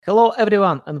Hello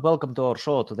everyone and welcome to our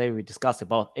show. Today we discuss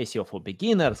about SEO for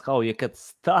beginners, how you can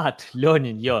start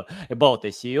learning about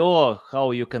SEO, how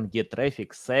you can get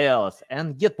traffic, sales,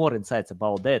 and get more insights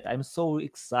about that. I'm so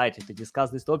excited to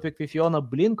discuss this topic with Fiona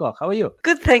Blinko. How are you?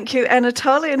 Good, thank you,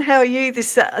 Anatoly. And how are you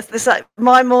this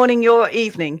my morning, your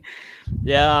evening?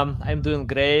 Yeah, I'm doing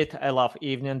great. I love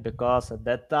evening because at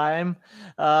that time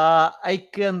I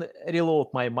can reload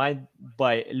my mind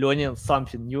by learning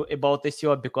something new about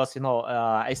SEO because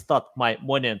I start my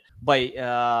morning by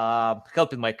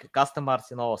helping my customers,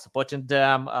 supporting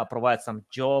them, provide some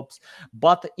jobs.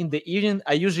 But in the evening,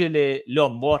 I usually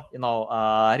learn more,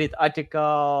 read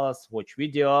articles, watch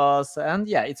videos, and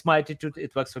yeah, it's my attitude.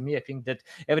 It works for me. I think that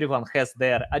everyone has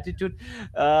their attitude.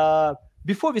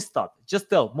 Before we start,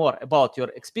 just tell more about your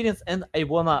experience, and I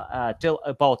wanna tell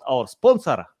about our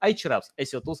sponsor, Ahrefs,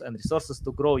 SEO tools and resources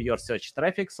to grow your search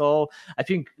traffic. So I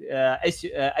think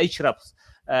Ahrefs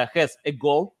has a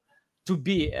goal to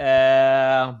be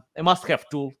a must-have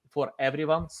tool for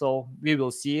everyone. So we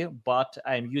will see, but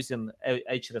I'm using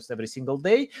Ahrefs every single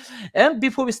day. And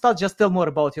before we start, just tell more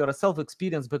about your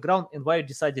self-experience, background, and why you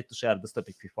decided to share this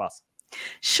topic with us.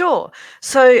 Sure.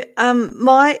 So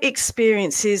my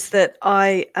experience is that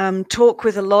I talk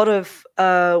with a lot of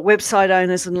website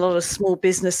owners and a lot of small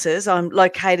businesses. I'm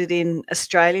located in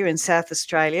Australia, in South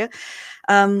Australia.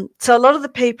 So a lot of the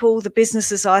people, the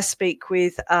businesses I speak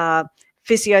with are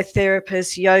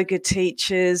physiotherapists, yoga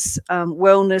teachers,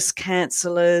 wellness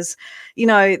counsellors.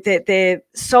 They're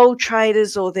sole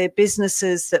traders or they're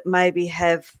businesses that maybe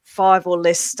have 5 or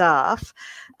less staff.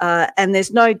 And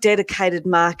there's no dedicated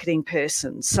marketing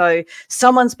person. So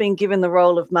someone's been given the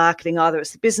role of marketing, either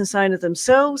it's the business owner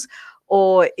themselves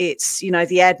or it's, the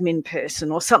admin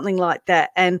person or something like that.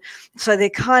 And so they're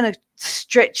kind of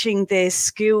stretching their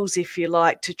skills, if you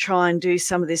like, to try and do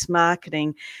some of this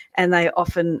marketing. And they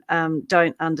often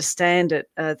don't understand it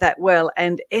that well.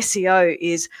 And SEO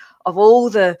is, of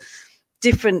all the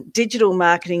different digital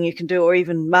marketing you can do, or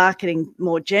even marketing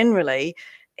more generally,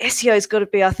 SEO's got to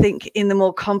be, I think, in the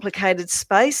more complicated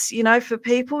space, for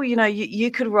people.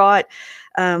 You could write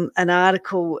an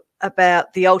article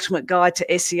about the ultimate guide to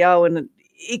SEO and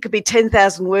it could be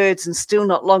 10,000 words and still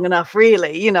not long enough,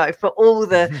 really, for all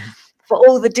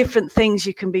the different things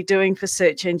you can be doing for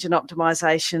search engine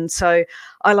optimization. So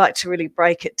I like to really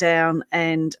break it down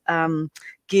and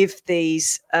give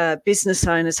these business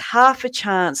owners half a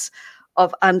chance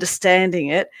of understanding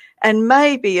it and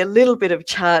maybe a little bit of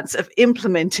chance of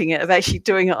implementing it, of actually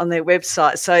doing it on their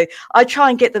website. So I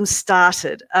try and get them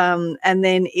started. And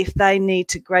then if they need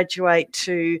to graduate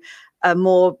to a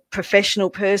more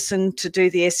professional person to do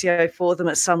the SEO for them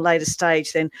at some later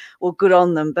stage, then well, good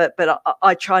on them. But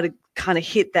I try to kind of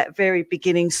hit that very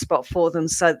beginning spot for them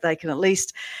so that they can at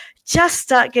least just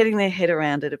start getting their head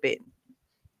around it a bit.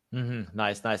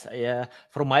 Nice, nice. Yeah,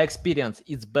 from my experience,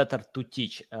 it's better to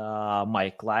teach my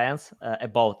clients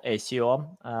about SEO.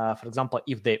 For example,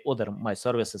 if they order my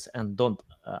services and don't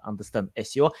understand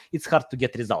SEO, it's hard to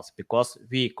get results because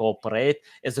we cooperate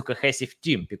as a cohesive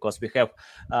team because we have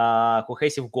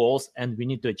cohesive goals and we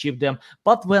need to achieve them.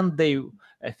 But when they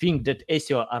think that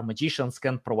SEO are magicians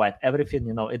can provide everything,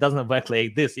 it doesn't work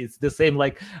like this. It's the same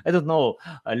like, I don't know,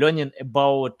 learning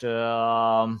about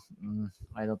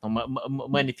I don't know,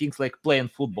 many things like playing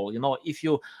football. If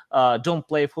you don't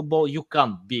play football, you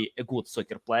can't be a good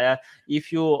soccer player.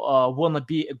 If you want to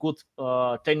be a good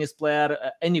tennis player,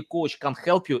 any coach can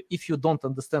help you if you don't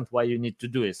understand why you need to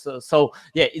do it. So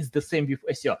yeah, it's the same with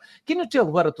SEO. Can you tell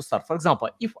where to start? For example,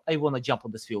 if I want to jump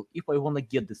on this field, if I want to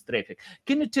get this traffic,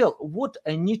 can you tell what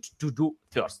I need to do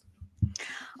first?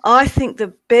 I think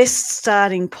the best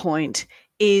starting point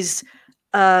is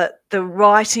the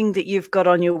writing that you've got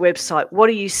on your website. What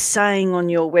are you saying on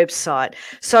your website?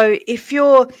 So if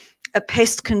you're a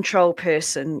pest control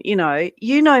person, you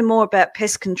know more about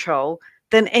pest control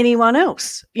than anyone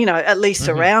else, at least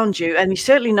around you. And you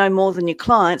certainly know more than your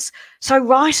clients. So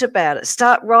write about it,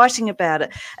 start writing about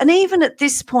it. And even at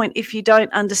this point, if you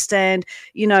don't understand,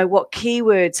 what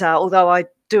keywords are, although I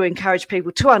do encourage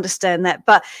people to understand that.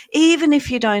 But even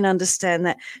if you don't understand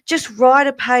that, just write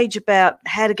a page about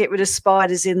how to get rid of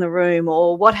spiders in the room,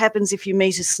 or what happens if you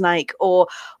meet a snake, or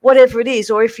whatever it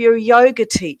is. Or if you're a yoga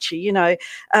teacher,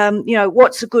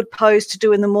 what's a good pose to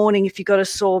do in the morning if you've got a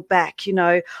sore back,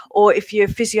 or if you're a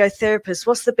physiotherapist,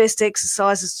 what's the best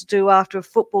exercises to do after a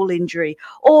football injury,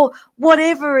 or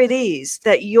whatever it is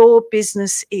that your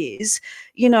business is,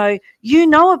 you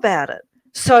know about it.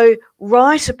 So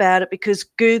write about it, because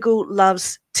Google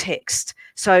loves text.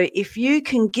 So if you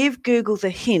can give Google the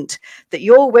hint that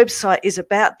your website is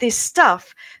about this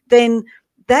stuff, then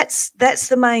that's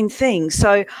the main thing.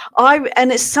 So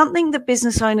and it's something that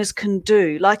business owners can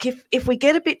do. Like if we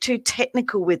get a bit too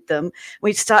technical with them,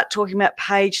 we start talking about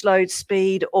page load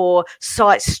speed or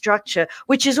site structure,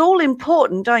 which is all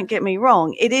important. Don't get me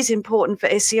wrong. It is important for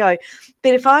SEO.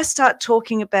 But if I start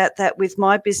talking about that with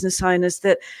my business owners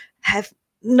that have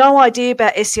no idea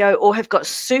about SEO or have got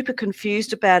super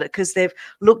confused about it because they've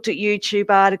looked at YouTube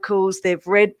articles, they've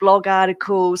read blog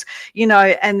articles,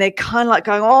 and they're kind of like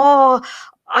going, oh,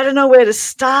 I don't know where to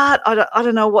start. I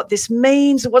don't know what this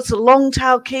means. What's a long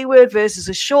tail keyword versus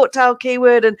a short tail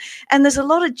keyword? And there's a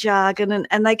lot of jargon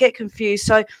and they get confused.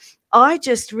 So I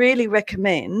just really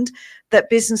recommend that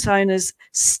business owners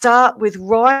start with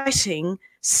writing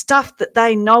stuff that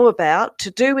they know about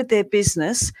to do with their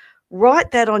business.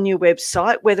 Write that on your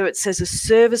website, whether it says a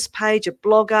service page, a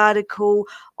blog article,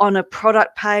 on a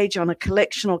product page, on a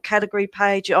collection or category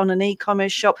page, on an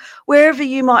e-commerce shop, wherever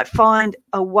you might find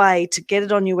a way to get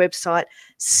it on your website,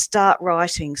 start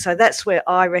writing. So that's where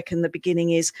I reckon the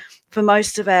beginning is for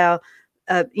most of our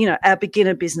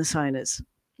beginner business owners.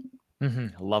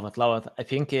 Love it. I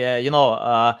think,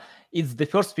 it's the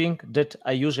first thing that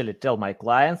I usually tell my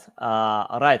clients,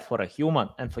 write for a human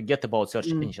and forget about search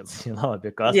engines,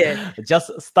 because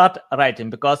just start writing,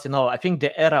 because, I think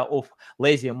the era of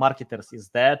lazy marketers is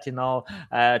that,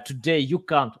 today you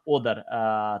can't order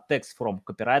text from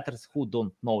copywriters who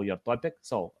don't know your topic.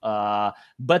 So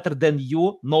better than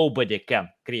you, nobody can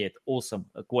create awesome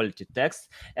quality text,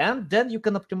 and then you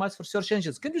can optimize for search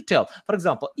engines. Can you tell, for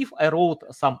example, if I wrote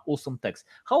some awesome text,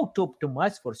 how to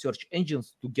optimize for search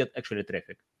engines to get actually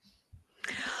traffic?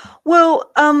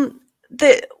 Well,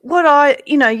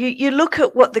 you look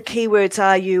at what the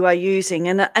keywords you are using,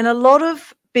 and a lot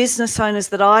of business owners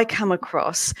that I come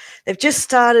across, they've just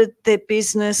started their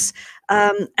business,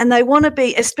 and they want to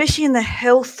be, especially in the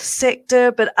health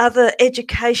sector, but other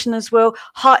education as well.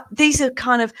 These are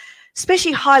kind of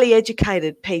especially highly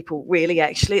educated people, really,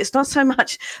 actually. It's not so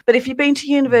much, but if you've been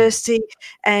to university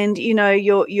and,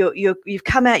 you've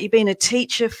come out, you've been a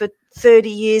teacher for 30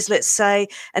 years, let's say,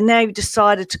 and now you've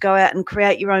decided to go out and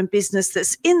create your own business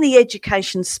that's in the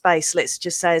education space, let's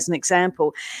just say as an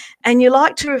example, and you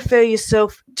like to refer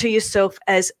to yourself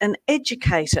as an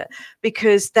educator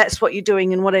because that's what you're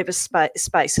doing in whatever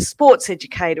space, a sports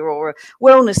educator or a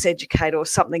wellness educator or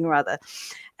something or other.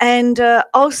 And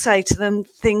I'll say to them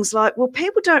things like, well,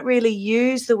 people don't really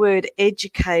use the word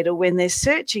educator when they're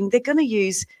searching. They're going to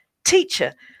use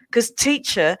teacher because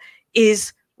teacher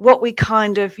is what we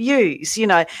kind of use,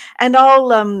 and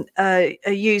I'll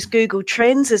use Google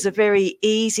Trends as a very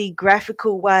easy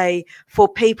graphical way for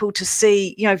people to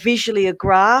see, visually a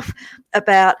graph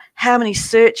about how many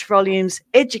search volumes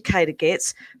educator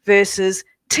gets versus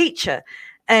teacher.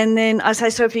 And then I say,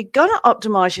 so if you're going to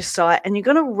optimize your site and you're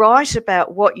going to write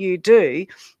about what you do,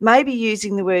 maybe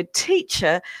using the word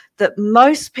teacher that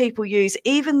most people use,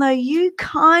 even though you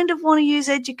kind of want to use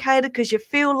educator because you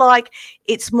feel like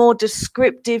it's more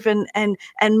descriptive and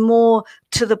more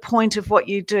to the point of what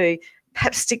you do,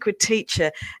 perhaps stick with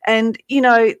teacher. And,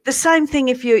 the same thing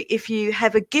if you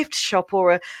have a gift shop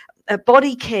or a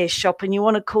body care shop and you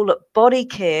want to call it body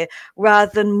care rather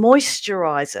than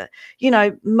moisturizer.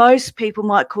 Most people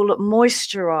might call it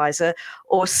moisturizer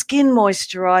or skin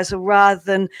moisturizer rather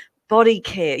than body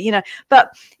care,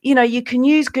 but you can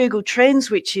use Google Trends,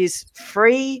 which is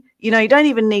free. You don't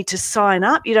even need to sign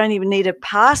up. You don't even need a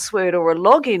password or a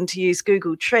login to use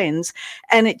Google Trends.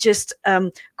 And it just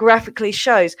graphically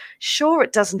shows. Sure,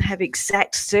 it doesn't have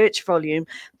exact search volume,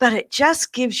 but it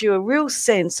just gives you a real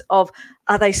sense of,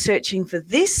 are they searching for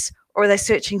this or are they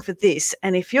searching for this?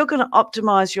 And if you're going to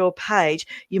optimize your page,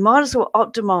 you might as well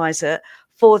optimize it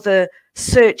for the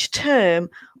search term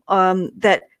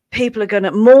that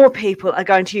more people are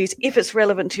going to use if it's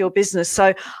relevant to your business.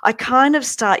 So I kind of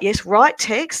start, write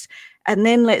text, and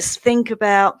then let's think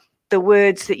about the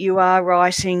words that you are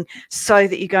writing so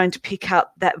that you're going to pick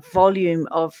up that volume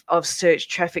of search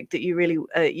traffic that you're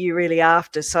really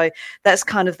after. So that's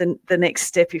kind of the next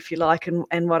step, if you like,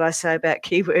 and what I say about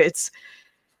keywords.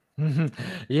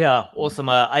 Yeah, awesome.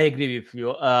 I agree with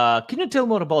you. Can you tell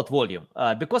more about volume?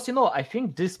 Because, I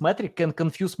think this metric can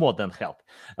confuse more than help.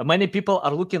 Many people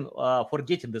are looking for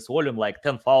getting this volume like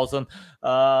 10,000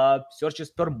 searches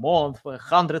per month,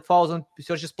 100,000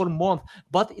 searches per month.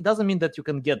 But it doesn't mean that you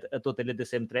can get totally the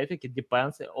same traffic. It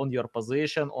depends on your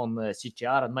position, on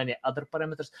CTR and many other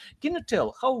parameters. Can you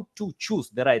tell how to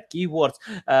choose the right keywords,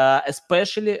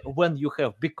 especially when you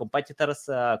have big competitors,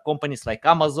 companies like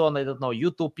Amazon, I don't know,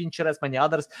 YouTube, Pinterest, many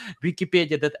others,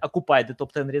 Wikipedia that occupy the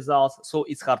top 10 results, so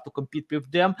it's hard to compete with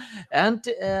them, and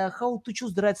how to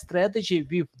choose the right strategy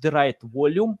with the right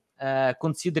volume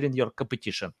considering your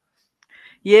competition?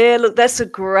 Yeah, look, that's a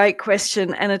great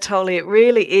question, Anatoly. It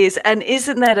really is. And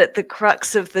isn't that at the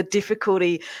crux of the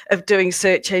difficulty of doing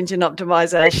search engine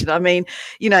optimization? I mean,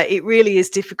 it really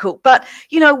is difficult. But,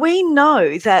 we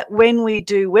know that when we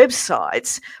do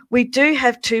websites, we do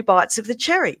have two bites of the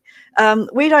cherry.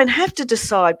 We don't have to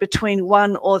decide between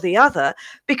one or the other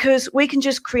because we can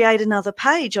just create another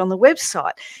page on the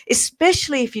website,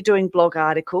 especially if you're doing blog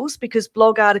articles, because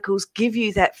blog articles give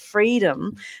you that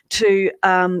freedom to,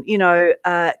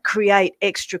 create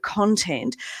extra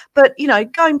content. But,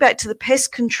 going back to the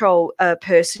pest control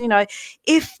person,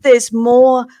 if there's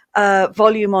more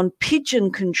volume on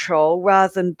pigeon control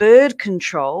rather than bird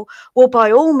control, well,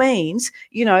 by all means,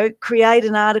 create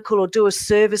an article or do a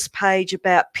service page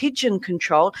about pigeon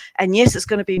control. And yes, it's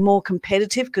going to be more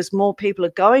competitive because more people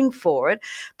are going for it,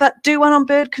 but do one on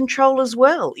bird control as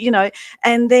well,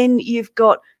 and then you've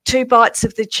got two bites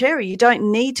of the cherry. You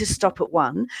don't need to stop at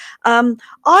one.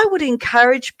 I would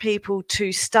encourage people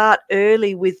to start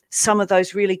early with some of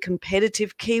those really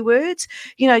competitive keywords,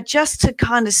 just to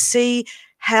kind of see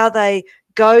how they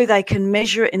go. They can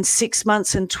measure it in 6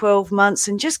 months and 12 months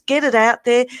and just get it out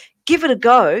there, give it a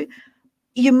go.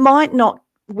 You might not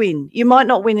win. You might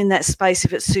not win in that space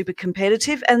if it's super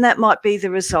competitive, and that might be the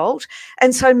result.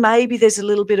 And so maybe there's a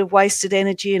little bit of wasted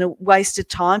energy and a wasted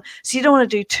time. So you don't want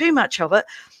to do too much of it.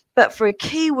 But for a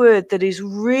keyword that is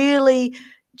really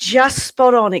just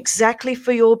spot on exactly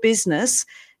for your business,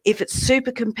 if it's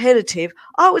super competitive,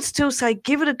 I would still say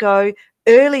give it a go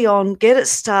early on, get it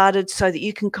started so that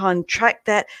you can kind of track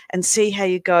that and see how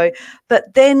you go.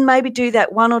 But then maybe do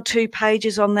that 1 or 2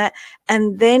 pages on that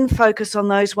and then focus on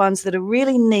those ones that are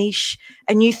really niche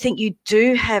and you think you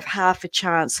do have half a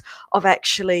chance of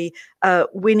actually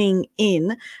winning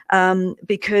in,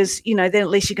 because, then at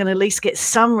least you're going to at least get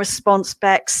some response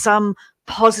back, some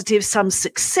positive, some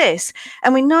success.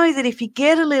 And we know that if you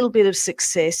get a little bit of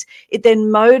success, it then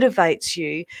motivates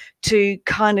you to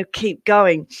kind of keep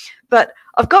going. But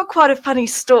I've got quite a funny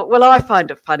story. Well, I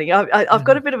find it funny. I've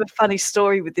got a bit of a funny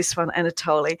story with this one,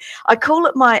 Anatoly. I call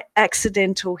it my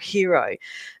accidental hero.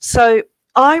 So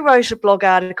I wrote a blog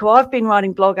article. I've been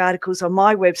writing blog articles on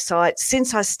my website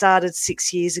since I started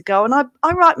 6 years ago. And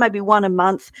I write maybe one a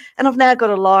month. And I've now got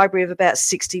a library of about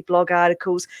 60 blog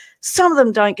articles. Some of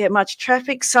them don't get much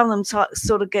traffic. Some of them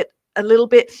sort of get a little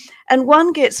bit. And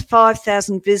one gets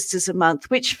 5,000 visitors a month,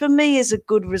 which for me is a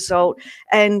good result.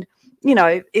 And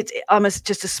I'm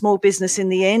just a small business in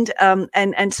the end,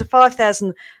 and so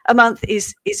 5,000 a month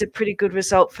is a pretty good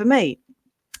result for me.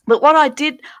 But what I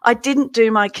didn't do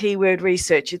my keyword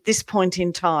research at this point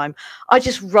in time. I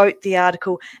just wrote the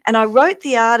article, and I wrote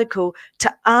the article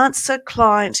to answer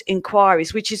client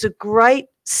inquiries, which is a great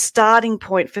starting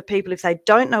point for people if they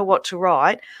don't know what to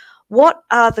write. What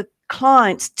are the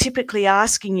clients typically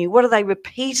asking you? What are they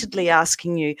repeatedly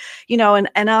asking you? And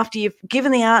after you've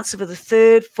given the answer for the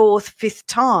 3rd, 4th, 5th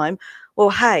time, well,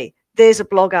 hey, there's a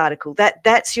blog article.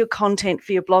 That's your content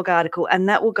for your blog article, and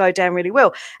that will go down really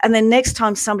well. And then next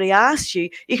time somebody asks you,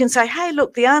 you can say, hey,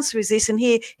 look, the answer is this, and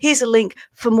here's a link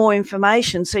for more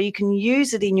information. So you can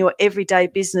use it in your everyday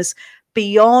business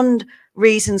beyond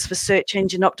reasons for search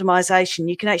engine optimization.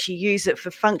 You can actually use it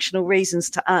for functional reasons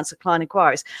to answer client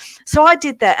inquiries. So I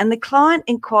did that, and the client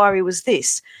inquiry was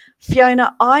this: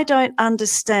 Fiona, I don't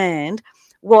understand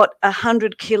what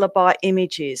 100 kilobyte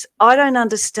image is. I don't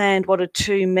understand what a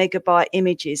 2 megabyte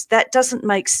image is. That doesn't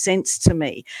make sense to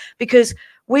me, because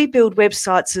we build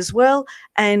websites as well.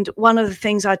 And one of the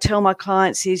things I tell my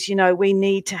clients is, we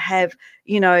need to have,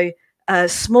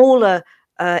 smaller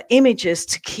images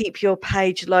to keep your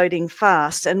page loading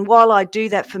fast. And while I do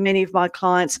that for many of my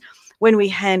clients, when we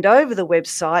hand over the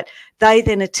website, they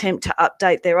then attempt to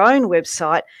update their own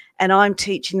website, and I'm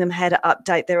teaching them how to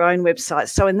update their own website.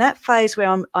 So in that phase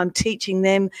where I'm teaching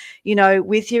them,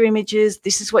 with your images,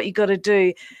 this is what you got to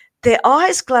do, their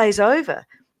eyes glaze over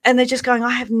and they're just going, I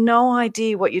have no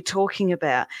idea what you're talking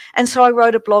about. And so I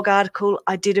wrote a blog article.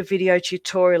 I did a video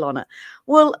tutorial on it.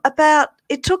 Well,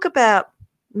 it took about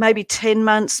maybe 10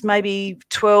 months, maybe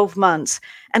 12 months.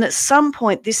 And at some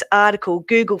point, this article,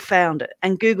 Google found it,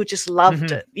 and Google just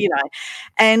loved it,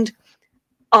 And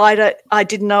I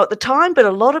didn't know at the time, but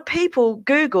a lot of people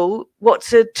Google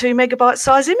what's a 2 megabyte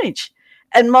size image,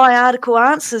 and my article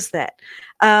answers that.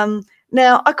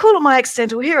 Now, I call it my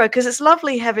accidental hero because it's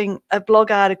lovely having a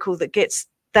blog article that gets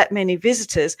that many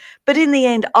visitors, but in the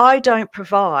end, I don't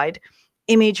provide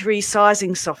image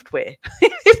resizing software.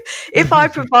 if I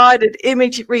provided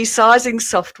image resizing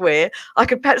software, I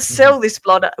could perhaps sell this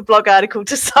blog article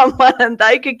to someone and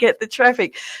they could get the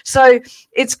traffic. So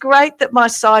it's great that my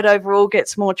site overall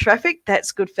gets more traffic.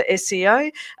 That's good for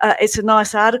SEO. It's a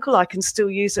nice article. I can still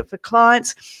use it for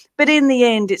clients. But in the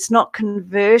end, it's not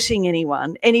converting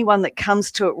anyone. Anyone that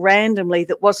comes to it randomly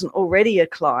that wasn't already a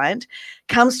client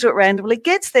comes to it randomly,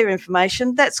 gets their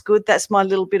information. That's good. That's my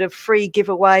little bit of free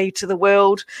giveaway to the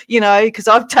world, because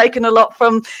I've taken a lot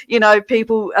from,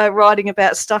 people writing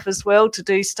about stuff as well to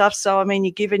do stuff. So, I mean,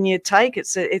 you give and you take.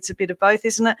 It's a bit of both,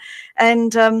 isn't it?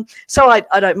 And so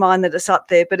I don't mind that it's up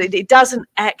there, but it doesn't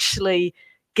actually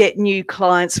get new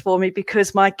clients for me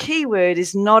because my keyword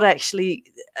is not actually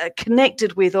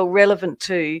connected with or relevant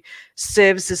to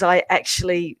services I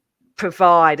actually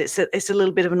provide. It's a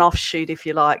little bit of an offshoot, if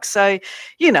you like. So,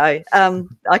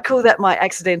 I call that my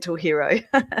accidental hero.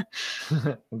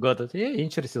 Got it. Yeah,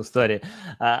 interesting story.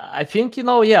 I think,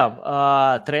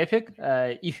 traffic,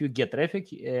 if you get traffic,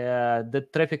 the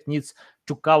traffic needs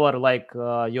to cover like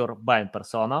your buying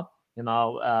persona,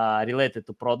 related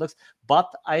to products.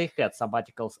 But I had some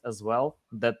articles as well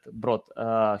that brought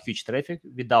huge traffic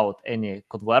without any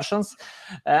conversions.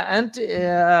 And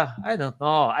I don't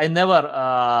know. I never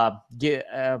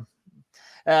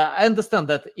I understand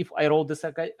that if I wrote this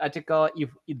article, if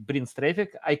it brings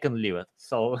traffic, I can leave it.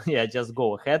 So yeah, just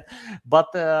go ahead. But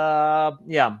I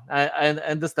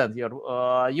understand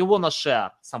you want to share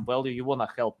some value, you want to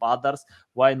help others.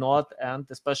 Why not? And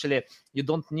especially you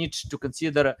don't need to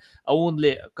consider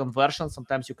only conversion.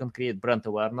 Sometimes you can create brand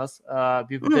awareness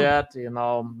with that,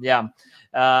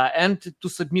 and to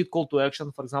submit call to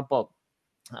action, for example.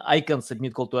 I can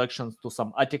submit call to actions to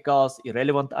some articles,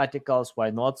 irrelevant articles.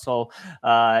 Why not? So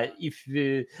if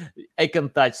I can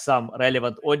touch some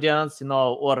relevant audience,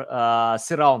 or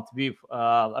surround with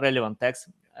relevant text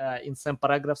in some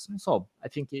paragraphs. So I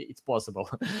think it's possible.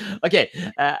 Okay.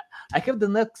 I have the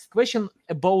next question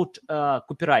about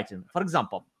copywriting. For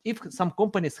example, if some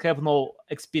companies have no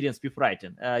experience with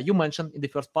writing, you mentioned in the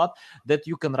first part that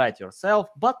you can write yourself,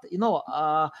 but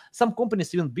some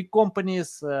companies, even big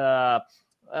companies,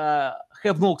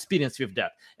 have no experience with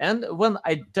that. And when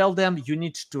I tell them you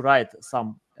need to write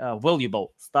some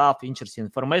valuable stuff, interesting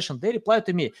information, they reply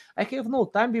to me, I have no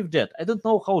time with that. I don't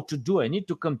know how to do. I need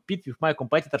to compete with my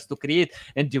competitors to create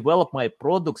and develop my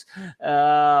products.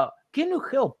 Can you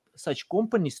help such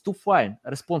companies to find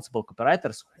responsible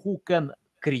copywriters who can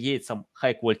create some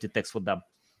high quality text for them?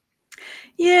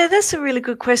 Yeah, that's a really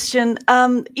good question.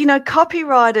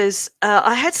 Copywriters,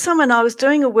 I was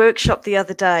doing a workshop the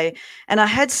other day, and I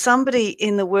had somebody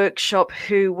in the workshop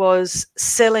who was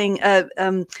selling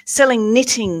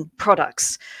knitting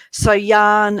products. So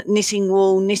yarn, knitting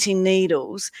wool, knitting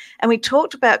needles. And we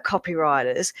talked about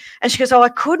copywriters, and she goes, I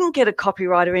couldn't get a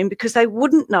copywriter in because they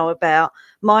wouldn't know about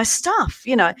my stuff,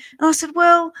 And I said,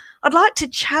 well, I'd like to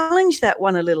challenge that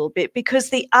one a little bit, because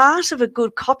the art of a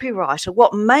good copywriter,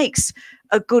 what makes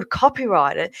a good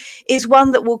copywriter, is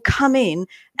one that will come in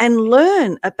and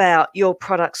learn about your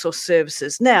products or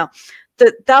services. Now,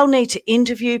 that they'll need to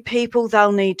interview people,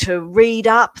 they'll need to read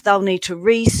up, they'll need to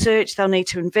research, they'll need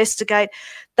to investigate.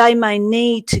 They may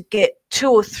need to get 2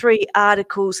 or 3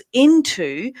 articles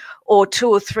into, or 2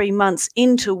 or 3 months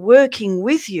into working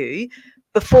with you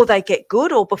before they get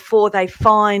good, or before they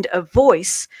find a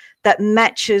voice that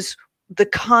matches the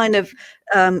kind of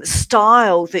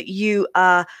style that you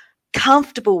are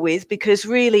comfortable with, because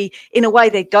really, in a way,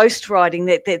 they're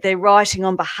ghostwriting, they're writing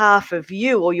on behalf of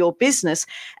you or your business,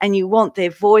 and you want their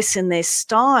voice and their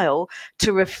style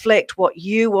to reflect what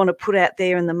you want to put out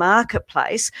there in the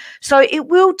marketplace. So it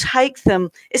will take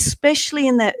them, especially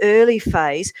in that early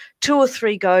phase, 2 or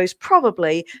 3 goes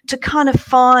probably, to kind of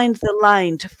find the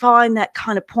lane, to find that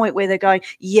kind of point where they're going,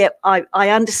 yep, I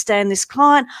understand this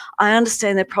client, I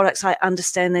understand their products, I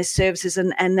understand their services,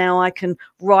 and now I can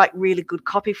write really good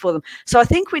copy for them. So I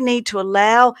think we need to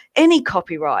allow any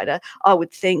copywriter, I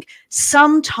would think,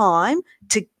 some time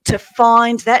to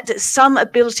find that, some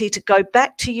ability to go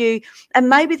back to you, and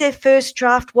maybe their first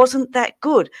draft wasn't that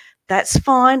good. That's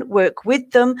fine. Work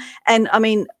with them. And I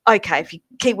mean, okay, if you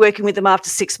keep working with them after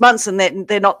 6 months and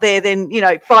they're not there, then,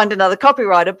 find another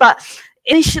copywriter. But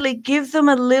initially give them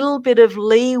a little bit of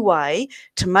leeway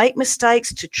to make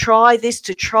mistakes, to try this,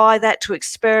 to try that, to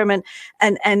experiment,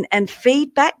 and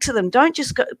feed back to them. Don't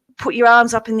just put your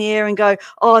arms up in the air and go,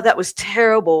 oh, that was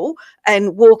terrible,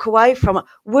 and walk away from it.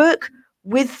 Work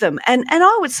with them. And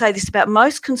I would say this about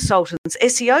most consultants,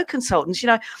 SEO consultants,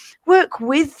 work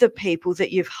with the people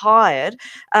that you've hired.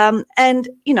 And,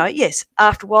 yes,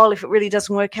 after a while, if it really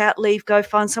doesn't work out, leave, go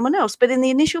find someone else. But in the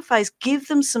initial phase, give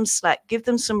them some slack, give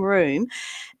them some room.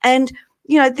 And,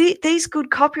 these good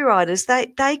copywriters,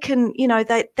 they can,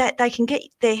 they can get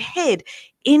their head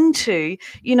into,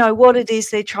 what it is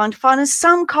they're trying to find. And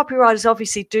some copywriters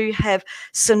obviously do have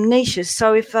some niches.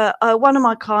 So if one of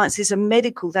my clients is a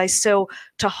medical, they sell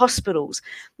to hospitals.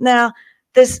 Now,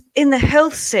 in the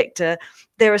health sector,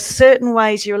 there are certain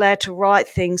ways you're allowed to write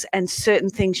things and certain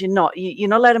things you're not. You're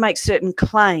not allowed to make certain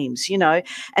claims, and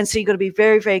so you've got to be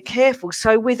very, very careful.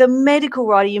 So with a medical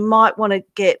writer, you might want to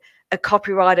get a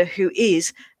copywriter who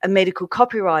is a medical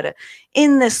copywriter.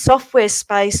 In the software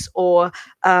space or,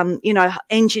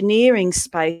 engineering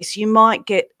space, you might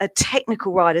get a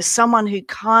technical writer, someone who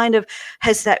kind of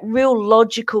has that real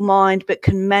logical mind but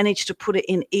can manage to put it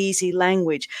in easy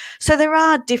language. So there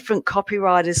are different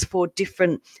copywriters for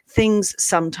different things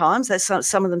sometimes.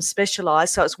 Some of them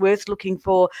specialize, so it's worth looking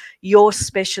for your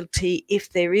specialty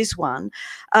if there is one.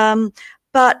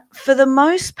 But for the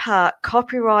most part,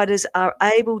 copywriters are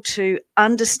able to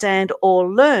understand or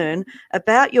learn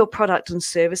about your product and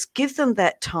service, give them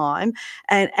that time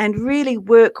and really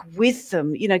work with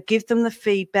them, give them the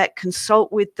feedback,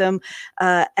 consult with them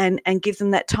and give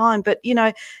them that time. But,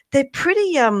 they're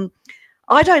pretty,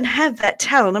 I don't have that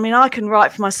talent. I mean, I can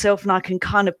write for myself and I can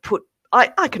kind of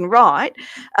I can write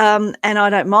and I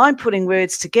don't mind putting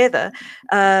words together.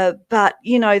 But,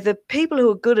 the people who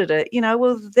are good at it,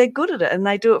 they're good at it and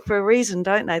they do it for a reason,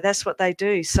 don't they? That's what they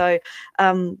do. So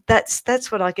that's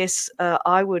what I guess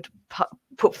I would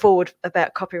put forward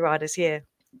about copywriters. Yeah.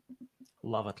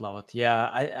 Love it. Yeah,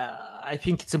 I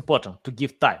think it's important to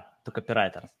give time to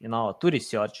copywriters, to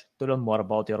research, to learn more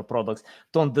about your products,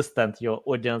 to understand your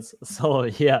audience. So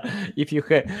yeah, if you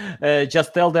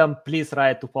just tell them, please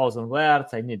write 2,000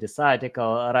 words, I need this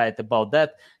article, write about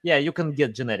that. Yeah, you can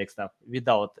get generic stuff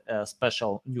without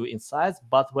special new insights.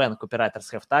 But when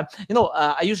copywriters have time,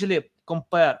 I usually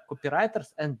compare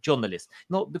copywriters and journalists,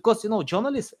 because,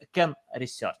 journalists can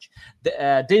research.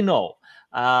 They know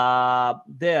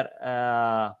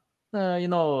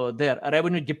their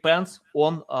revenue depends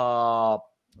on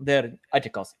their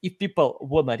articles. If people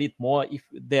want to read more, if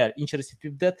they're interested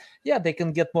with that, yeah, they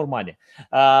can get more money.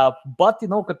 But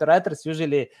copywriters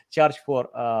usually charge for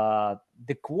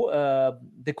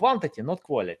the quantity, not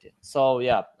quality. So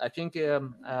yeah, I think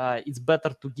it's better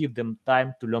to give them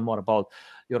time to learn more about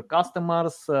your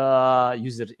customers,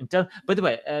 user intent. By the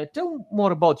way, tell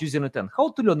more about user intent.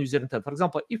 How to learn user intent? For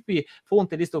example, if we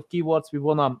found a list of keywords, we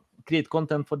want to create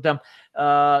content for them.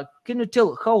 Can you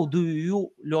tell how do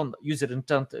you learn user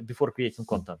intent before creating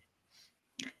content?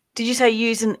 Did you say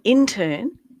use an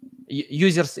intern?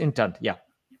 User's intent, yeah.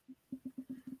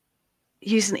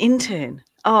 Use an intern.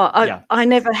 I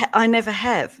never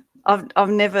have. I've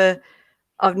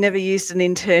never used an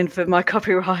intern for my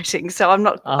copywriting, so I'm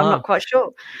not quite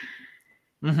sure.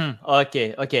 Mm-hmm.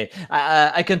 Okay.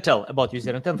 I can tell about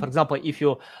user intent. For example, if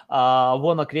you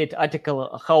want to create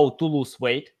article how to lose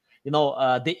weight,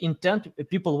 the intent,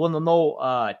 people want to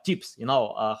know tips,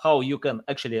 how you can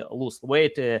actually lose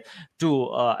weight,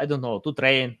 to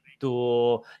train,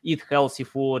 to eat healthy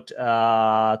food,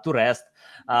 to rest.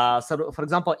 So, for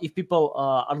example, if people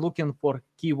are looking for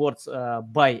keywords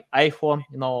by iPhone,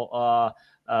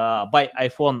 by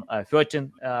iPhone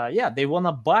 13, they want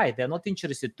to buy. They're not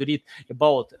interested to read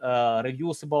about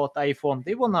reviews about iPhone.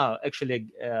 They want to actually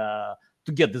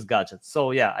to get this gadget.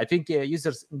 So yeah, I think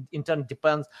users intent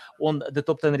depends on the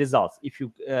top 10 results. If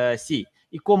you see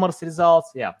e-commerce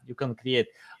results, yeah, you can create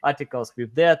articles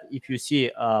with that. If you see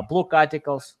blog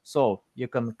articles, so you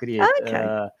can create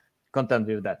content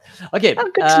with that. Okay. Oh,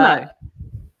 good to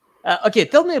know. Okay,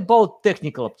 tell me about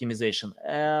technical optimization.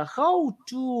 How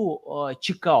to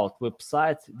check out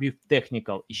websites with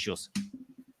technical issues?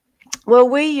 Well,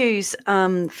 we use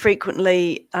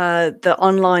frequently the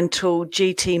online tool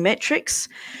GTmetrix.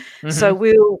 Mm-hmm. So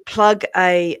we'll plug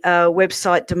a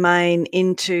website domain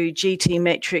into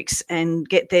GTmetrix and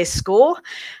get their score.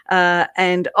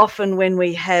 And often when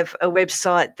we have a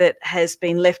website that has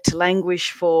been left to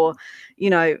languish for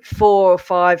 4 or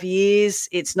 5 years,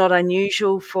 it's not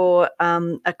unusual for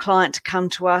a client to come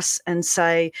to us and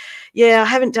say, I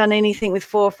haven't done anything with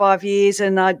 4 or 5 years,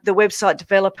 and the website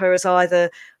developer has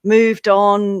either moved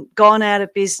on, gone out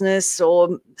of business,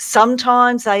 or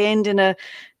sometimes they end in a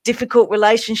difficult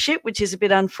relationship, which is a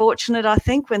bit unfortunate, I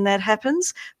think, when that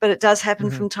happens, but it does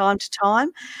happen from time to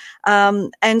time.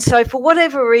 And so for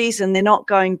whatever reason, they're not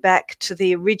going back to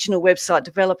the original website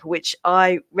developer, which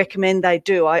I recommend they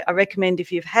do. I recommend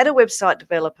if you've had a website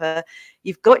developer,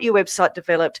 you've got your website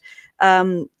developed,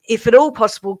 if at all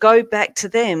possible, go back to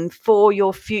them for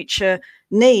your future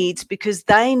needs, because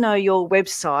they know your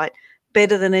website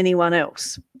better than anyone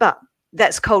else. But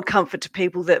that's cold comfort to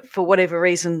people that for whatever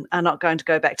reason are not going to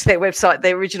go back to their website,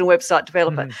 their original website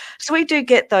developer. So we do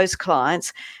get those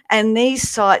clients, and these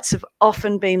sites have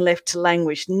often been left to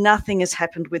languish. Nothing has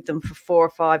happened with them for 4 or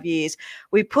 5 years.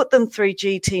 We put them through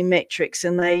GTmetrix,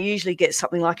 and they usually get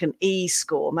something like an E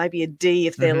score, maybe a D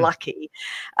if they're lucky.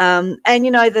 And,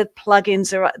 the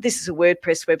plugins are, this is a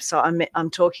WordPress website I'm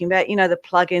talking about, the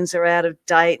plugins are out of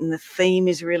date and the theme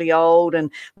is really old,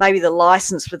 and maybe the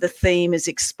license for the theme is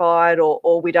expired,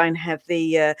 or we don't have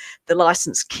the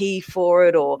license key for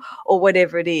it, or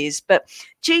whatever it is. But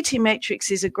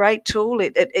GTmetrix is a great tool.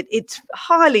 It's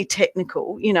highly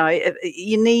technical. You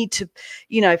need to,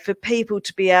 for people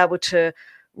to be able to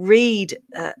read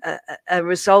a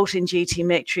result in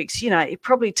GTmetrix, it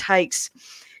probably takes,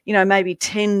 maybe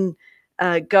 10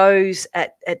 goes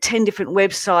at 10 different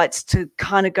websites to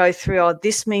kind of go through,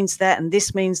 this means that and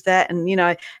this means that,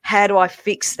 and how do I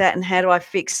fix that and how do I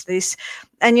fix this?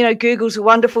 And Google's a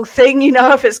wonderful thing.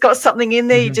 If it's got something in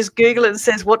there, you just Google it and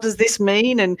says, what does this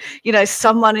mean? And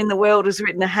someone in the world has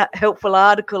written a helpful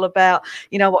article about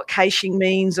what caching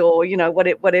means, or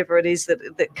whatever it is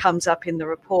that comes up in the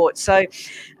report. So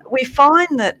we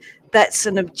find that that's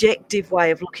an objective way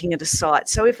of looking at a site.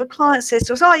 So if a client says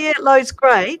to us, oh yeah, it loads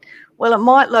great, well, it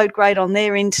might load great on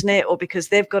their internet, or because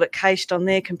they've got it cached on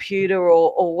their computer,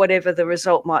 or whatever the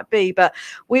result might be. But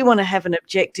we want to have an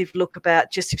objective look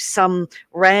about just if some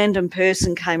random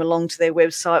person came along to their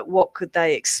website, what could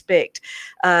they expect?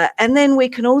 And then we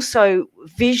can also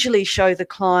visually show the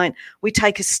client, we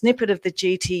take a snippet of the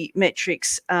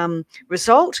GTmetrix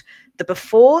result, the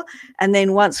before, and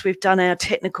then once we've done our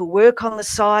technical work on the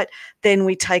site, then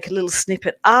we take a little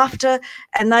snippet after,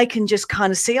 and they can just kind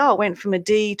of see, it went from a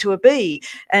D to a B,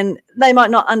 and they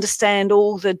might not understand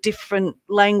all the different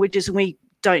languages, and we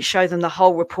don't show them the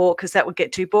whole report because that would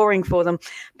get too boring for them,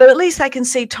 but at least they can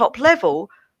see top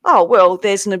level,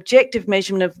 there's an objective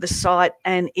measurement of the site,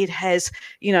 and it has,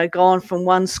 gone from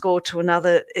one score to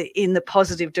another in the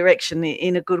positive direction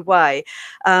in a good way.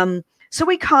 So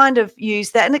we kind of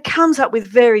use that, and it comes up with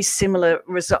very similar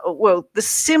results. Well, the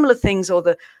similar things, or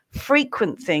the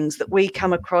frequent things that we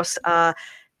come across, are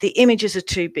the images are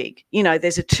too big.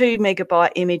 There's a 2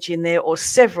 megabyte image in there, or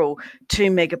several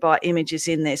 2 megabyte images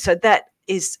in there. So that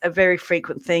is a very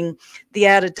frequent thing. The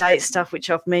out of date stuff, which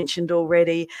I've mentioned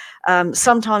already.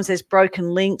 Sometimes there's broken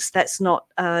links. That's not,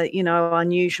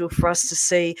 unusual for us to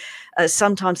see.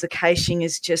 Sometimes the caching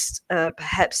is just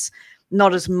perhaps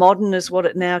not as modern as what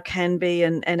it now can be,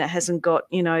 and it hasn't got,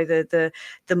 the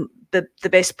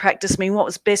best practice. I mean, what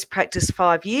was best practice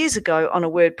 5 years ago on a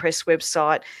WordPress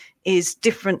website is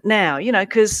different now,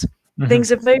 because things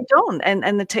have moved on,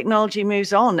 and the technology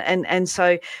moves on, and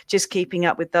so just keeping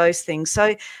up with those things.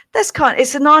 So that's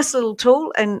it's a nice little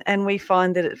tool, and we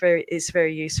find that it's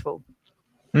very useful.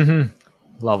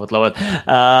 Love it.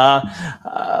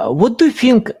 What do you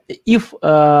think if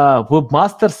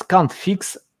webmasters can't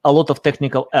fix a lot of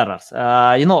technical errors?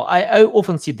 I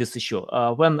often see this issue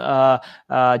when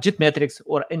GTmetrix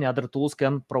or any other tools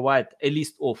can provide a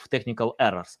list of technical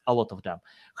errors, a lot of them.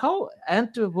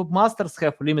 And webmasters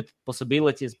have limited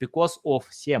possibilities because of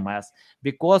CMS,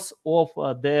 because of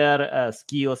their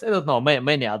skills, I don't know,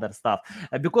 many other stuff,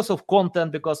 because of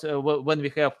content, because when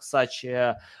we have such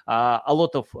a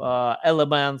lot of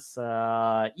elements,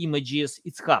 images,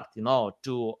 it's hard,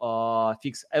 to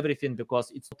fix everything,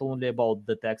 because it's not only about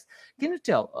the text. Can you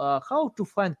tell how to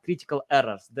find critical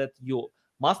errors that you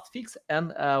must fix,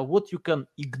 and what you can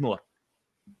ignore?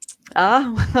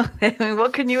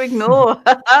 What can you ignore?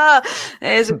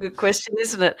 There's a good question,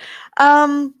 isn't it?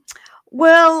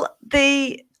 Well,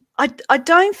 I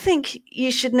don't think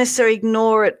you should necessarily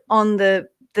ignore it on the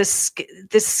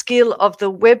skill of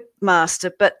the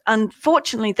webmaster, but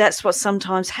unfortunately, that's what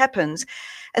sometimes happens.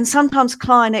 And sometimes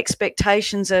client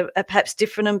expectations are perhaps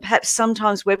different, and perhaps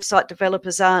sometimes website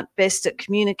developers aren't best at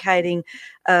communicating,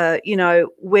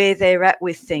 where they're at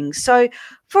with things. So,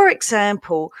 for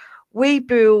example, we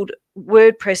build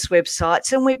WordPress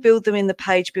websites, and we build them in the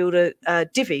Page Builder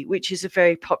Divi, which is a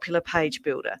very popular page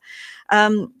builder.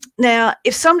 Now,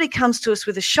 if somebody comes to us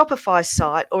with a Shopify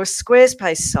site or a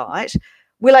Squarespace site,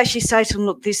 we'll actually say to them,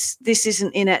 look, this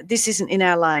isn't in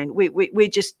our lane. We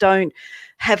just don't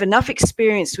have enough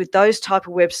experience with those type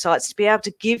of websites to be able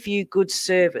to give you good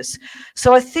service.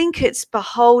 So I think it's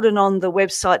beholden on the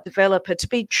website developer to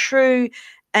be true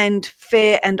and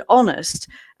fair and honest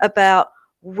about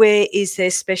where is their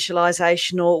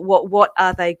specialization, or what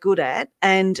are they good at.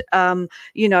 And,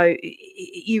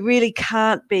 you really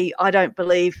can't be, I don't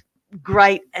believe,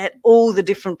 great at all the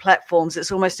different platforms.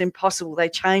 It's almost impossible. They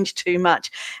change too much.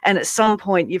 And at some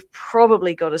point, you've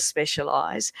probably got to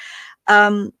specialize.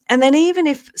 And then even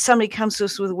if somebody comes to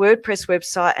us with a WordPress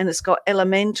website and it's got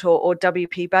Elementor or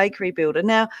WP Bakery Builder.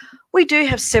 Now, we do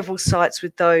have several sites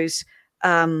with those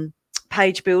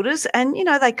page builders, and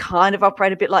they kind of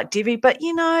operate a bit like Divi, but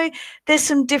there's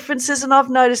some differences. And I've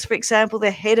noticed, for example,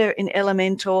 the header in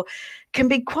Elementor can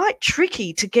be quite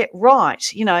tricky to get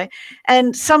right,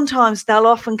 and sometimes they'll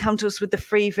often come to us with the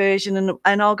free version,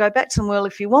 and I'll go back to them, well,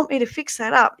 if you want me to fix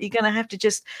that up, you're going to have to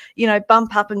just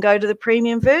bump up and go to the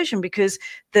premium version, because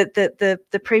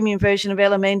the premium version of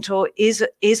Elementor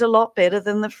is a lot better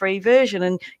than the free version,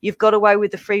 and you've got away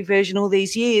with the free version all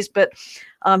these years, but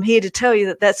I'm here to tell you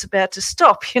that that's about to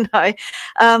stop,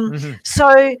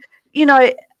 So,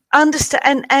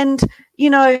 understand, and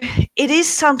it is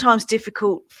sometimes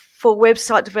difficult for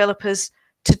website developers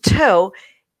to tell,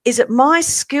 is it my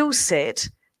skill set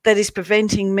that is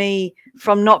preventing me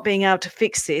from not being able to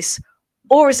fix this,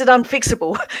 or is it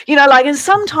unfixable? And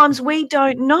sometimes we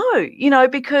don't know,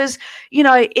 because,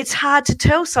 it's hard to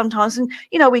tell sometimes. And,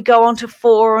 we go onto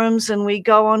forums and we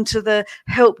go onto the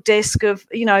help desk of,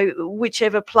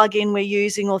 whichever plugin we're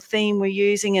using or theme we're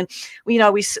using. And,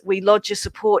 we lodge a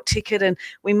support ticket and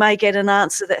we may get an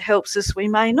answer that helps us. We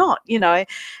may not,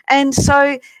 and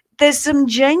so there's some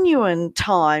genuine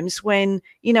times when,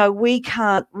 we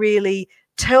can't really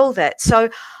tell that. So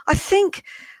I think,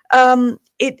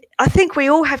 I think we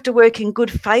all have to work in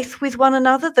good faith with one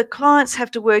another. The clients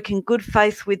have to work in good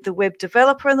faith with the web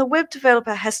developer, and the web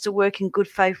developer has to work in good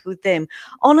faith with them.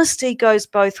 Honesty goes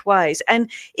both ways. And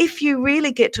if you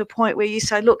really get to a point where you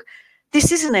say, look,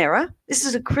 this is an error, this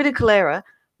is a critical error,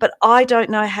 but I don't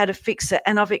know how to fix it,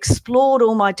 and I've explored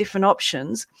all my different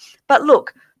options, but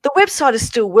look, the website is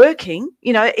still working.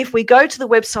 If we go to the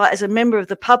website as a member of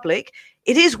the public,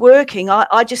 it is working.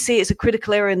 I just see it as a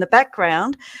critical error in the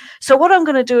background. So what I'm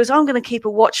going to do is I'm going to keep a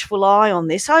watchful eye on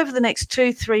this over the next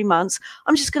 2-3 months.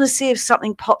 I'm just going to see if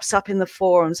something pops up in the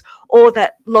forums, or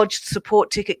that lodged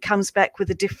support ticket comes back with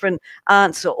a different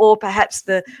answer, or perhaps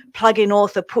the plugin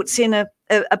author puts in a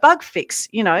bug fix,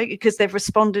 because they've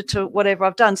responded to whatever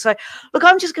I've done. So look,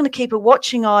 I'm just going to keep a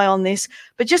watching eye on this,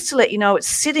 but just to let you know, it's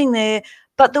sitting there.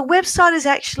 But the website is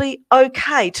actually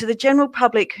okay to the general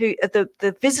public, who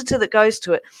the visitor that goes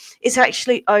to it is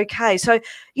actually okay. So,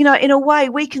 in a way,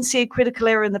 we can see a critical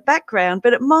error in the background,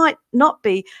 but it might not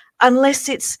be unless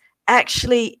it's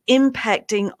actually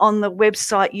impacting on the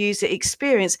website user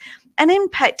experience, and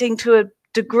impacting to a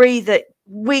degree that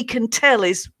we can tell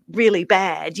is really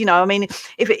bad.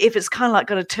 If it's kind of like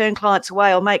going to turn clients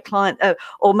away, or make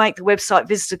or make the website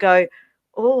visitor go,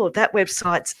 oh, that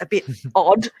website's a bit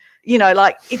odd.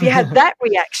 If you have that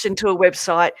reaction to a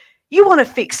website, you want to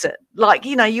fix it.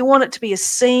 You want it to be a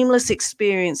seamless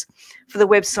experience for the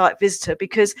website visitor,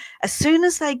 because as soon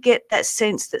as they get that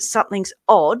sense that something's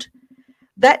odd,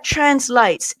 that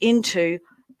translates into,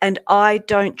 and I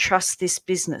don't trust this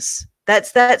business.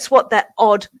 That's what that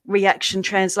odd reaction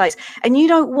translates. And you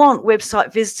don't want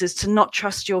website visitors to not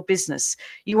trust your business.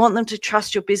 You want them to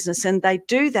trust your business. And they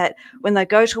do that when they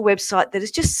go to a website that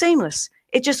is just seamless.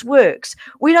 It just works.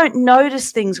 We don't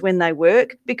notice things when they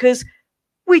work because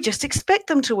we just expect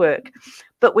them to work.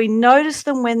 But we notice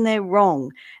them when they're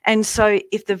wrong. And so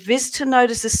if the visitor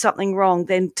notices something wrong,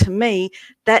 then to me,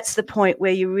 that's the point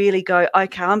where you really go,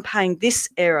 okay, I'm paying this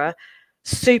error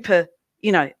super,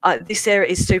 this error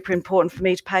is super important for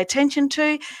me to pay attention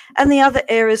to. And the other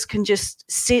errors can just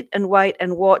sit and wait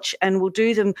and watch, and we'll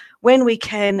do them when we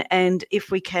can and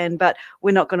if we can, but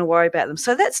we're not going to worry about them.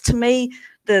 So that's, to me,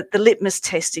 the litmus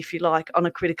test, if you like, on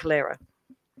a critical error.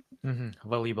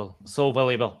 Valuable, so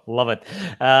valuable, love it.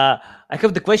 I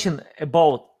have the question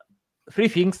about 3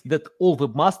 things that all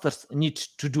webmasters need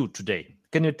to do today.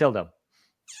 Can you tell them?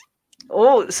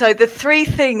 Oh, so the 3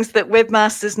 things that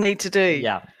webmasters need to do.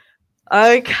 Yeah.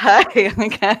 Okay,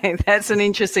 that's an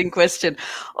interesting question.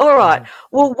 All right.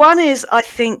 Well, one is, I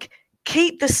think,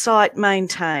 keep the site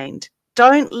maintained.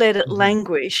 Don't let it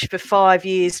languish for 5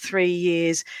 years, 3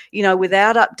 years,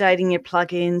 without updating your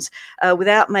plugins,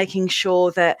 without making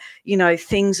sure that,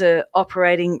 things are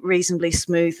operating reasonably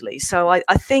smoothly. So I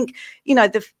think,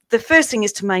 the first thing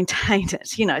is to maintain it,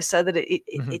 so that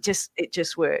it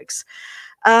just works.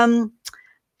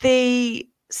 The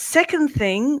second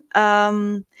thing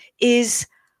is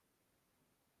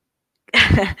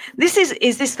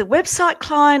is this the website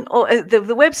client or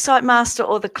the website master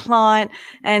or the client?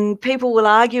 And people will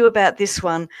argue about this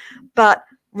one, but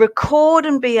record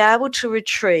and be able to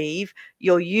retrieve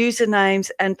your usernames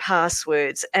and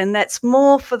passwords. And that's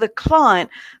more for the client.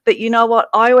 But you know what?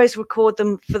 I always record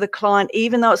them for the client,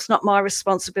 even though it's not my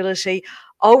responsibility.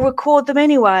 I'll record them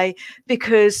anyway,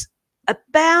 because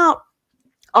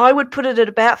I would put it at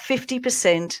about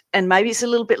 50%, and maybe it's a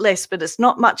little bit less, but it's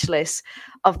not much less,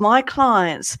 of my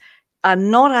clients are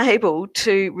not able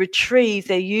to retrieve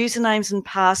their usernames and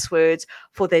passwords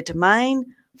for their domain,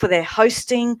 for their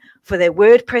hosting, for their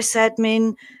WordPress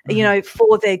admin,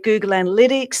 for their Google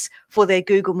Analytics, for their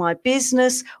Google My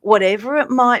Business, whatever it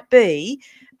might be.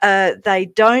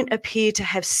 They don't appear to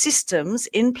have systems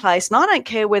in place. And I don't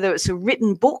care whether it's a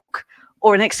written book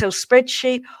or an Excel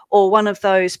spreadsheet or one of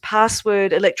those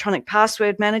electronic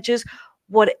password managers,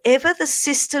 whatever the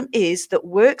system is that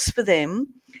works for them,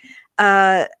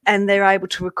 and they're able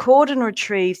to record and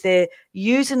retrieve their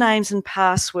usernames and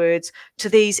passwords to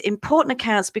these important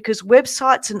accounts, because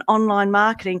websites and online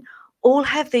marketing all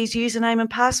have these username and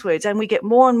passwords, and we get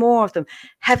more and more of them,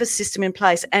 have a system in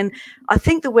place. And I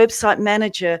think the website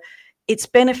manager, it's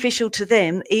beneficial to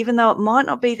them, even though it might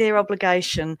not be their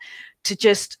obligation, to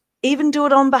just even do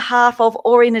it on behalf of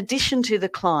or in addition to the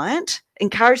client.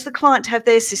 Encourage the client to have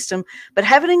their system, but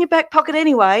have it in your back pocket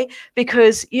anyway,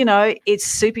 because, it's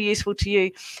super useful to you.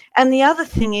 And the other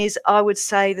thing is, I would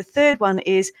say the third one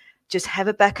is just have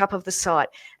a backup of the site.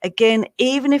 Again,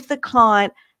 even if the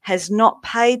client has not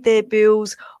paid their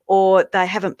bills or they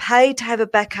haven't paid to have a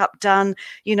backup done,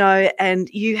 and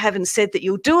you haven't said that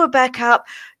you'll do a backup,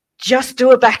 just do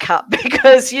a backup,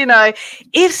 because,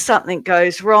 if something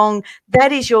goes wrong,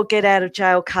 that is your get out of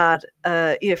jail card,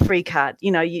 your free card.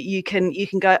 You can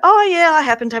go, oh yeah, I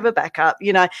happen to have a backup,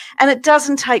 and it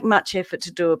doesn't take much effort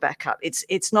to do a backup.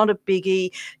 It's not a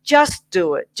biggie. Just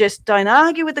do it. Just don't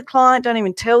argue with the client. Don't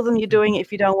even tell them you're doing it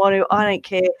if you don't want to. I don't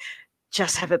care.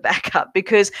 Just have a backup,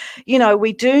 because,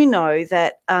 we do know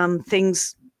that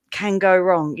things can go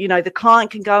wrong. The client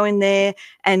can go in there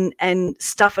and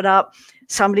stuff it up.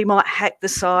 Somebody might hack the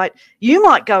site. You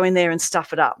might go in there and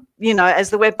stuff it up, as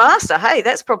the webmaster. Hey,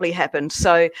 that's probably happened.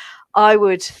 So I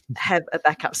would have a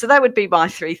backup. So that would be my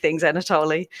 3 things,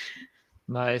 Anatoly.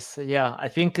 Nice. Yeah, I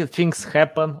think things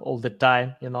happen all the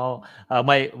time.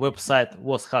 My website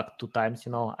was hacked 2 times.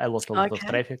 I lost a lot of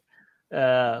traffic.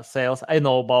 Sales. I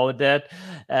know about that.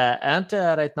 And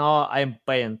right now I'm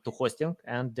paying to hosting,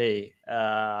 and they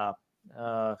have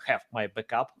my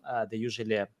backup. They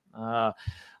usually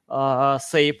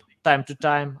save time to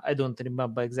time. I don't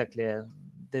remember exactly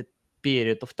the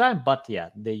period of time, but yeah,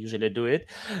 they usually do it.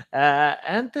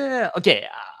 Okay,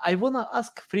 I want to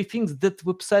ask 3 things that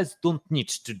websites don't need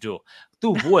to do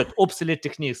to avoid obsolete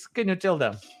techniques. Can you tell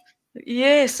them?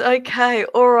 Yes. Okay.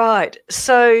 All right.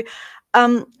 So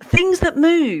things that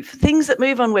move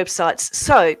on websites.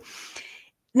 So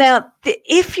now,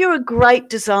 if you're a great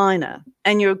designer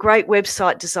and you're a great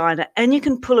website designer and you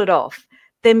can pull it off,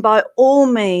 then by all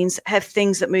means have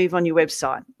things that move on your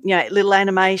website. Little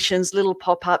animations, little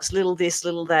pop-ups, little this,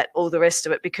 little that, all the rest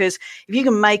of it. Because if you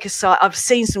can make a site, I've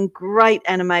seen some great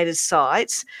animated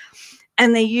sites,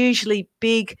 and they're usually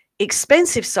big,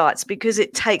 expensive sites, because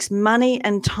it takes money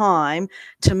and time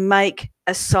to make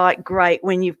a site great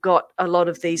when you've got a lot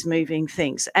of these moving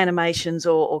things, animations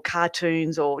or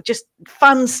cartoons or just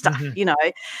fun stuff,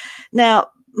 Now,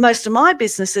 most of my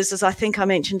businesses, as I think I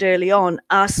mentioned early on,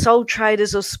 are sole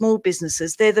traders or small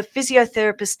businesses. They're the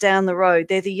physiotherapist down the road.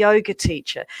 They're the yoga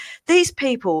teacher. These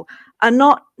people are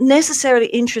not necessarily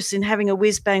interested in having a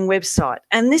whiz-bang website.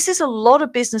 And this is a lot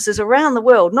of businesses around the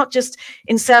world, not just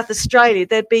in South Australia.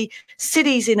 There'd be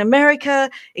cities in America,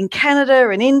 in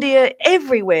Canada, in India,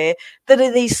 everywhere that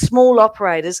are these small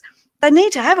operators. They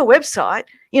need to have a website.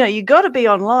 You've got to be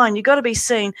online, you've got to be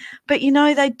seen, but,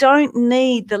 they don't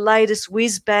need the latest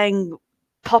whiz-bang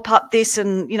pop-up this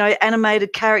and,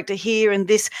 animated character here and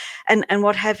this and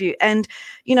what have you. And,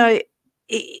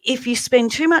 if you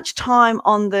spend too much time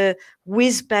on the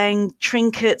whiz-bang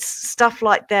trinkets, stuff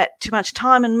like that, too much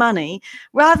time and money,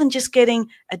 rather than just getting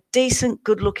a decent,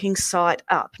 good-looking site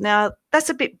up. Now, that's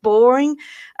a bit boring,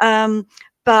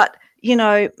 but,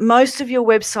 most of your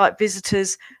website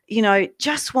visitors,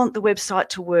 just want the website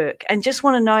to work and just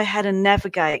want to know how to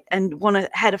navigate and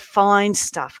how to find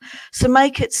stuff. So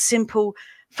make it simple.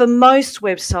 For most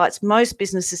websites, most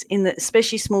businesses,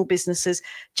 especially small businesses,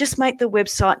 just make the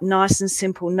website nice and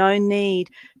simple. No need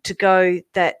to go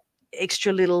that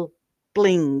extra little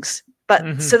blings.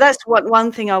 But so that's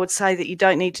one thing I would say that you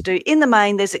don't need to do. In the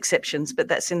main, there's exceptions, but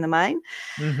that's in the main.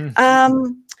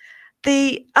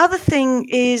 The other thing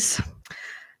is,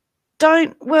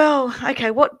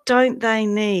 what don't they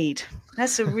need?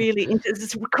 That's a really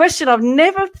it's a question I've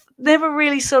never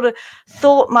really sort of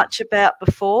thought much about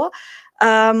before.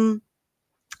 But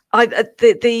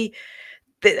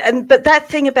that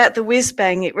thing about the whiz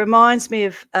bang, it reminds me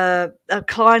of a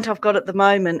client I've got at the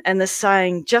moment, and the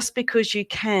saying, just because you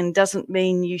can doesn't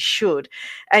mean you should.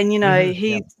 And,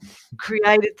 he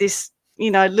created this,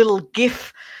 little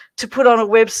GIF to put on a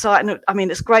website. And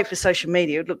it's great for social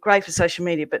media. It would look great for social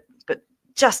media, but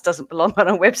just doesn't belong on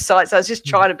a website. So I was just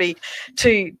trying to be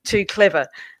too clever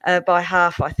by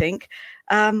half, I think.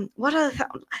 What other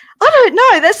I don't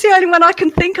know. That's the only one I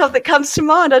can think of that comes to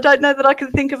mind. I don't know that I can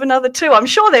think of another two. I'm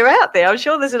sure they're out there. I'm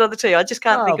sure there's another two. I just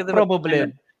can't think of them.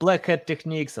 Probably black hat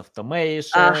techniques,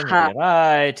 automation,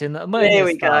 rewriting,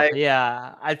 many stuff. Go.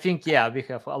 Yeah, I think, we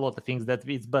have a lot of things that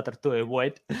it's better to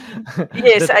avoid.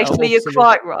 Yes, actually, you're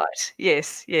quite right.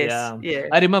 Yes. Yeah.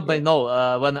 I remember,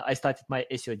 when I started my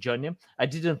SEO journey, I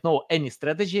didn't know any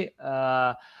strategy.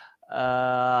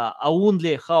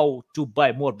 Only how to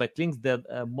buy more backlinks than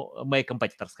my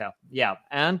competitors have. Yeah,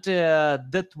 and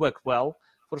that worked well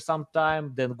for some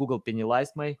time. Then Google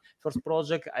penalized my first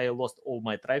project. I lost all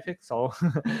my traffic. So,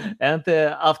 and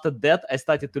after that, I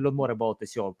started to learn more about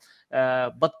SEO.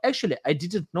 But actually, I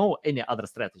didn't know any other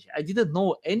strategy. I didn't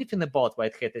know anything about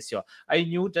white hat SEO. I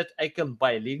knew that I can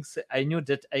buy links. I knew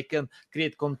that I can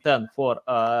create content for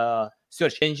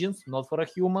search engines, not for a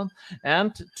human.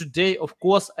 And today, of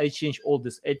course, I change all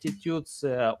these attitudes.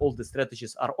 All the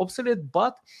strategies are obsolete,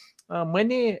 but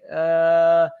many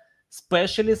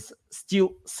specialists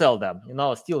still sell them,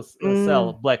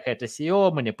 sell black hat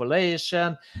SEO,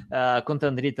 manipulation,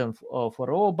 content written for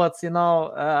robots, I'm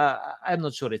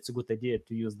not sure it's a good idea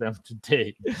to use them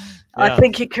today. I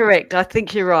think you're correct. I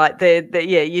think you're right.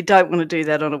 You don't want to do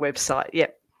that on a website.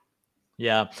 Yep.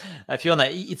 Yeah, Fiona,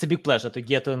 it's a big pleasure to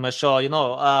get on my show.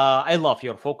 I love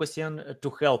your focusing to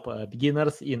help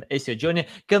beginners in SEO journey.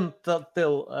 Can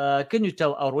you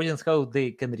tell our audience how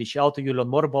they can reach out to you, learn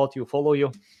more about you, follow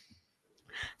you?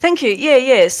 Thank you.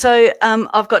 Yeah. So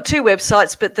I've got two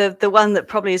websites, but the one that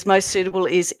probably is most suitable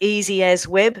is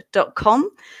easyasweb.com.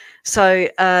 So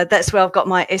that's where I've got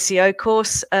my SEO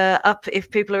course up if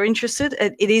people are interested.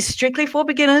 It is strictly for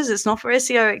beginners. It's not for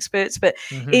SEO experts, but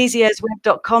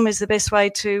easyasweb.com is the best way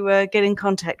to get in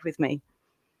contact with me.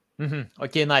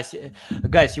 Okay, nice.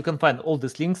 Guys, you can find all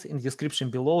these links in the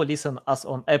description below. Listen us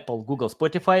on Apple, Google,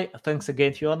 Spotify. Thanks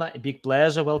again, Fiona. A big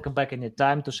pleasure. Welcome back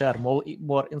anytime to share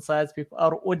more insights with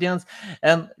our audience.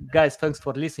 And guys, thanks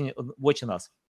for listening and watching us.